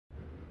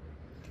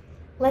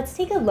let's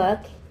take a look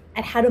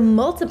at how to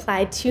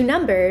multiply two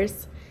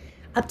numbers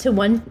up to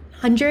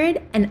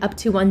 100 and up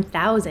to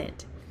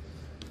 1,000.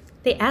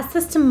 They asked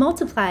us to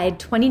multiply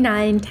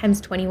 29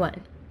 times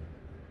 21.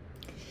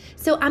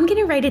 So I'm going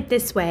to write it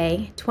this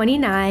way,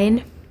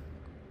 29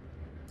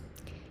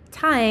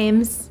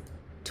 times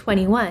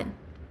 21.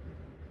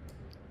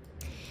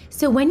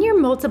 So when you're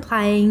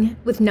multiplying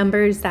with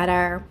numbers that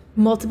are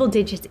multiple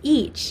digits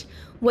each,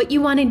 what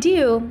you want to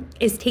do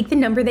is take the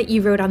number that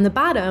you wrote on the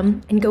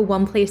bottom and go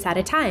one place at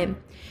a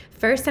time.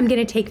 First, I'm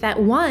going to take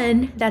that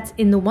 1 that's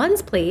in the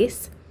ones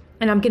place,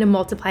 and I'm going to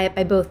multiply it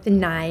by both the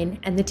 9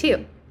 and the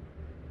 2.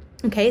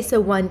 Okay,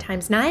 so 1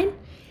 times 9,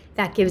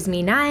 that gives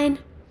me 9.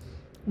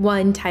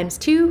 1 times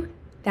 2,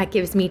 that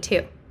gives me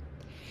 2.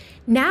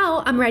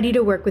 Now I'm ready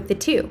to work with the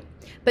 2.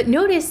 But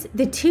notice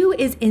the 2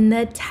 is in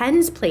the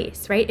tens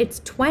place, right? It's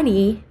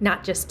 20,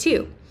 not just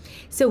 2.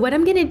 So what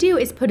I'm going to do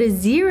is put a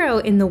 0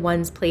 in the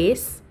ones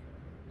place,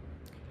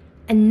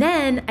 and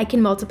then I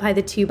can multiply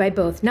the 2 by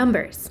both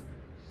numbers.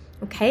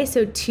 Okay,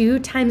 so 2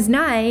 times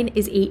 9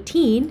 is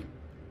 18.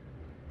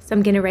 So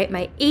I'm going to write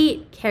my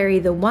 8, carry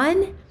the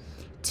 1.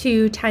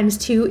 2 times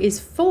 2 is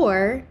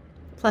 4,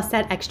 plus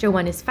that extra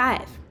 1 is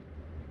 5.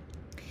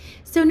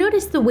 So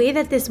notice the way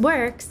that this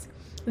works.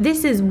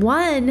 This is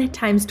 1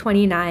 times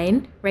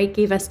 29, right,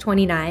 gave us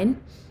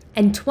 29,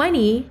 and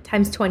 20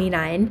 times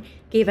 29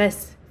 gave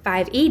us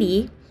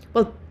 580.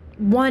 Well,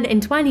 1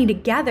 and 20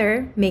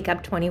 together make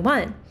up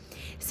 21.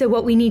 So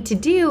what we need to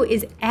do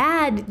is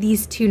add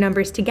these two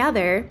numbers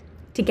together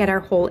to get our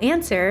whole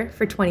answer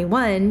for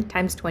 21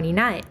 times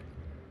 29.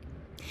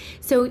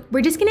 So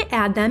we're just going to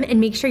add them and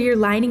make sure you're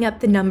lining up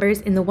the numbers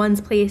in the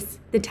ones place,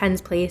 the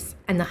tens place,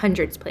 and the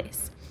hundreds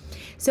place.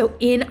 So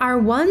in our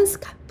ones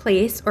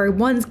place, or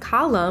ones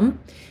column,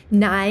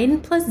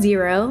 9 plus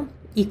 0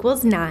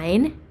 equals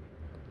 9.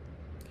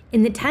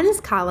 In the tens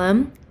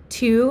column,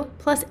 2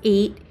 plus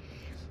 8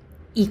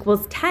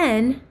 equals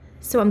 10.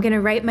 So I'm going to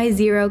write my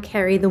 0,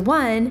 carry the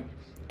 1,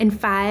 and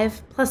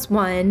 5 plus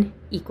 1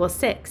 equals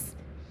 6.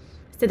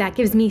 So that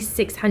gives me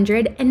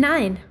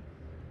 609.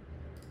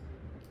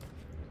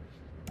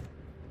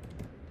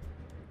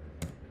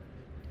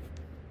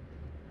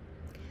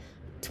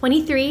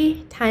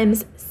 (23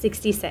 times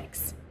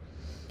 66).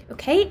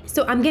 Okay,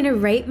 so I'm going to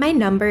write my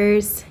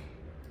numbers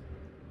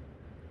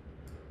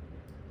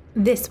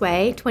this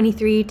way,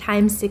 23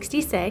 times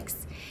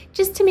 66,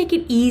 just to make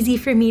it easy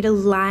for me to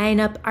line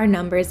up our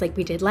numbers like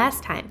we did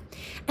last time.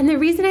 And the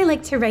reason I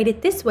like to write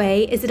it this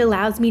way is it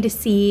allows me to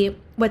see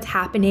what's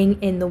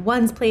happening in the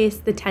ones place,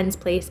 the tens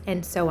place,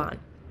 and so on.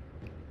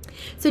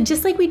 So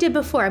just like we did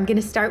before, I'm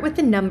going to start with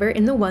the number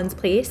in the ones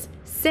place,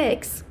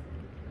 6,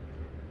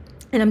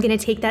 and I'm going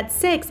to take that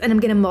 6 and I'm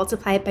going to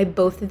multiply it by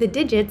both of the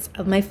digits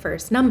of my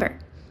first number.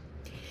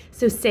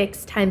 So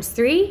 6 times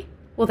 3,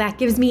 well, that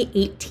gives me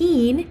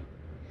 18.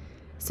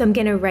 So I'm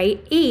going to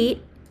write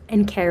 8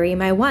 and carry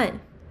my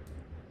 1.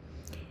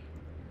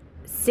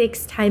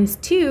 6 times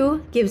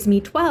 2 gives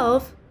me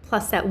 12,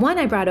 plus that 1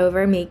 I brought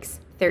over makes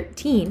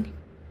 13.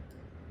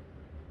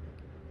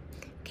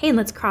 Okay, and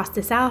let's cross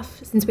this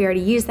off since we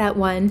already used that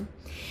 1.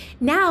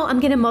 Now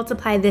I'm going to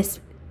multiply this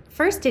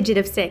first digit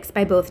of 6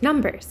 by both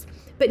numbers.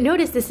 But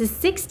notice this is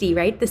 60,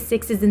 right? The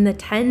 6 is in the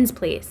tens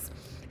place.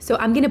 So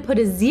I'm going to put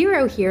a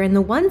 0 here in the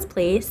ones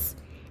place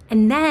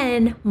and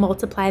then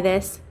multiply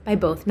this by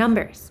both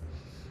numbers.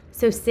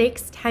 So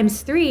 6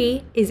 times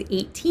 3 is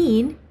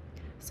 18.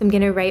 So I'm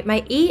going to write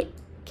my 8,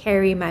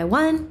 carry my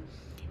 1.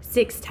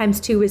 6 times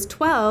 2 is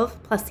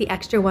 12, plus the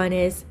extra 1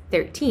 is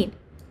 13.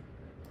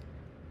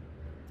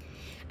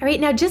 All right,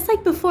 now just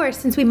like before,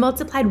 since we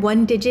multiplied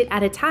one digit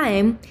at a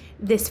time,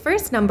 this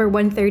first number,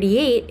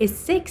 138, is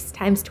 6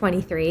 times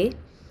 23.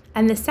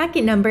 And the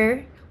second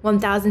number,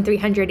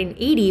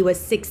 1,380, was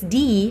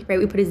 6D, right?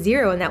 We put a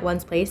 0 in that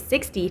ones place,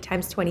 60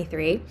 times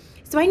 23.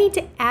 So I need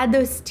to add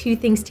those two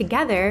things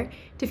together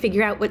to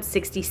figure out what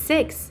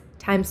 66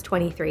 times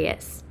 23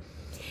 is.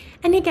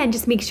 And again,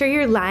 just make sure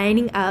you're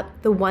lining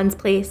up the ones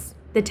place,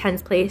 the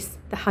tens place,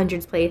 the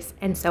hundreds place,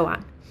 and so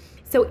on.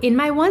 So in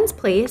my ones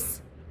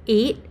place,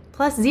 8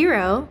 plus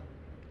 0,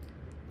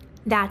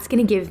 that's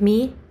going to give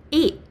me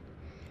 8.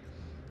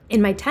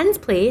 In my tens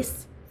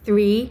place,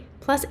 3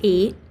 plus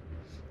 8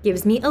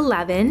 gives me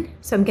 11.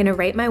 So I'm going to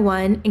write my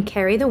 1 and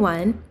carry the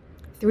 1.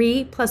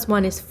 3 plus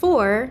 1 is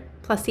 4,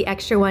 plus the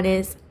extra 1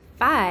 is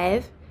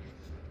 5.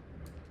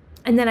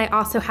 And then I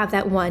also have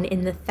that 1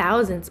 in the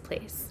thousands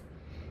place.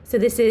 So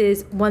this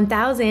is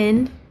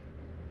 1,000,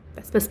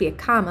 that's supposed to be a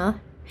comma,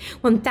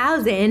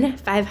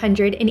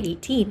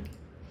 1,518.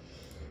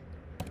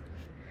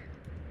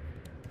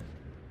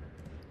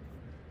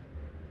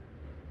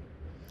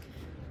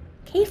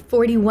 Okay,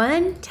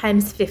 41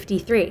 times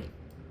 53.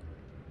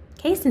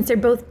 Okay, since they're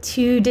both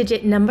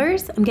two-digit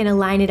numbers, I'm going to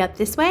line it up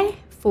this way.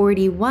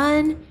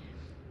 41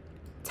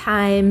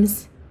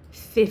 times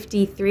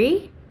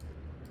 53.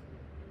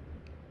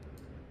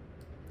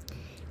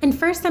 And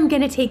first I'm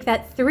going to take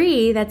that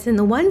 3 that's in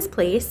the ones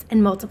place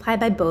and multiply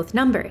by both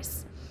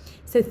numbers.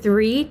 So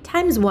 3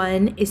 times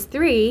 1 is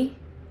 3.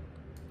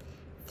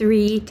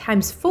 3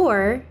 times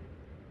 4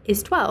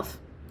 is 12.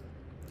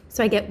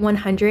 So I get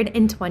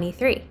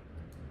 123.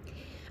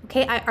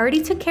 Okay, I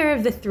already took care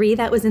of the 3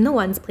 that was in the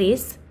ones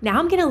place. Now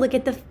I'm gonna look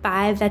at the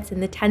 5 that's in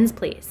the tens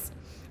place.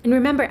 And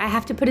remember, I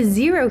have to put a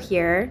 0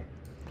 here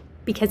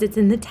because it's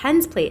in the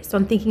tens place. So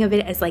I'm thinking of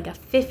it as like a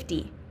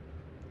 50.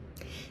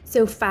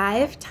 So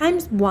 5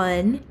 times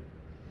 1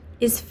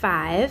 is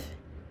 5.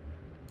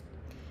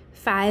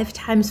 5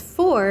 times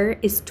 4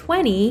 is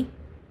 20.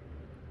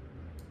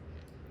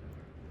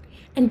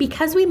 And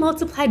because we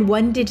multiplied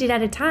one digit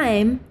at a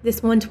time,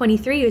 this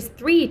 123 is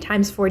 3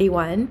 times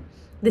 41.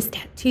 This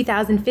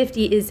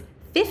 2050 is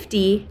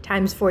 50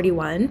 times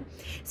 41.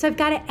 So I've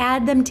got to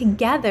add them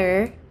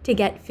together to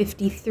get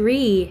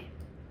 53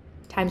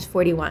 times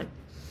 41.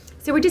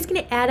 So we're just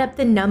going to add up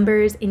the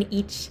numbers in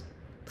each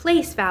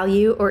place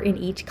value or in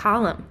each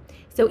column.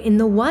 So in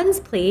the ones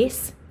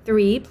place,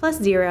 3 plus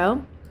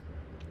 0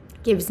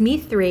 gives me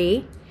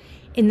 3.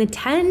 In the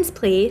tens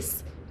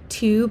place,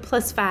 2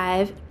 plus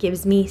 5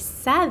 gives me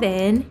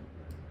 7.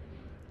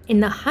 In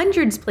the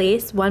hundreds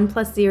place, 1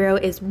 plus 0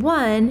 is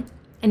 1.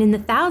 And in the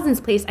thousands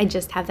place, I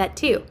just have that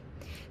 2.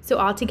 So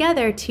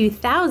altogether,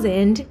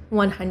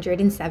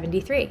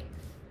 2,173.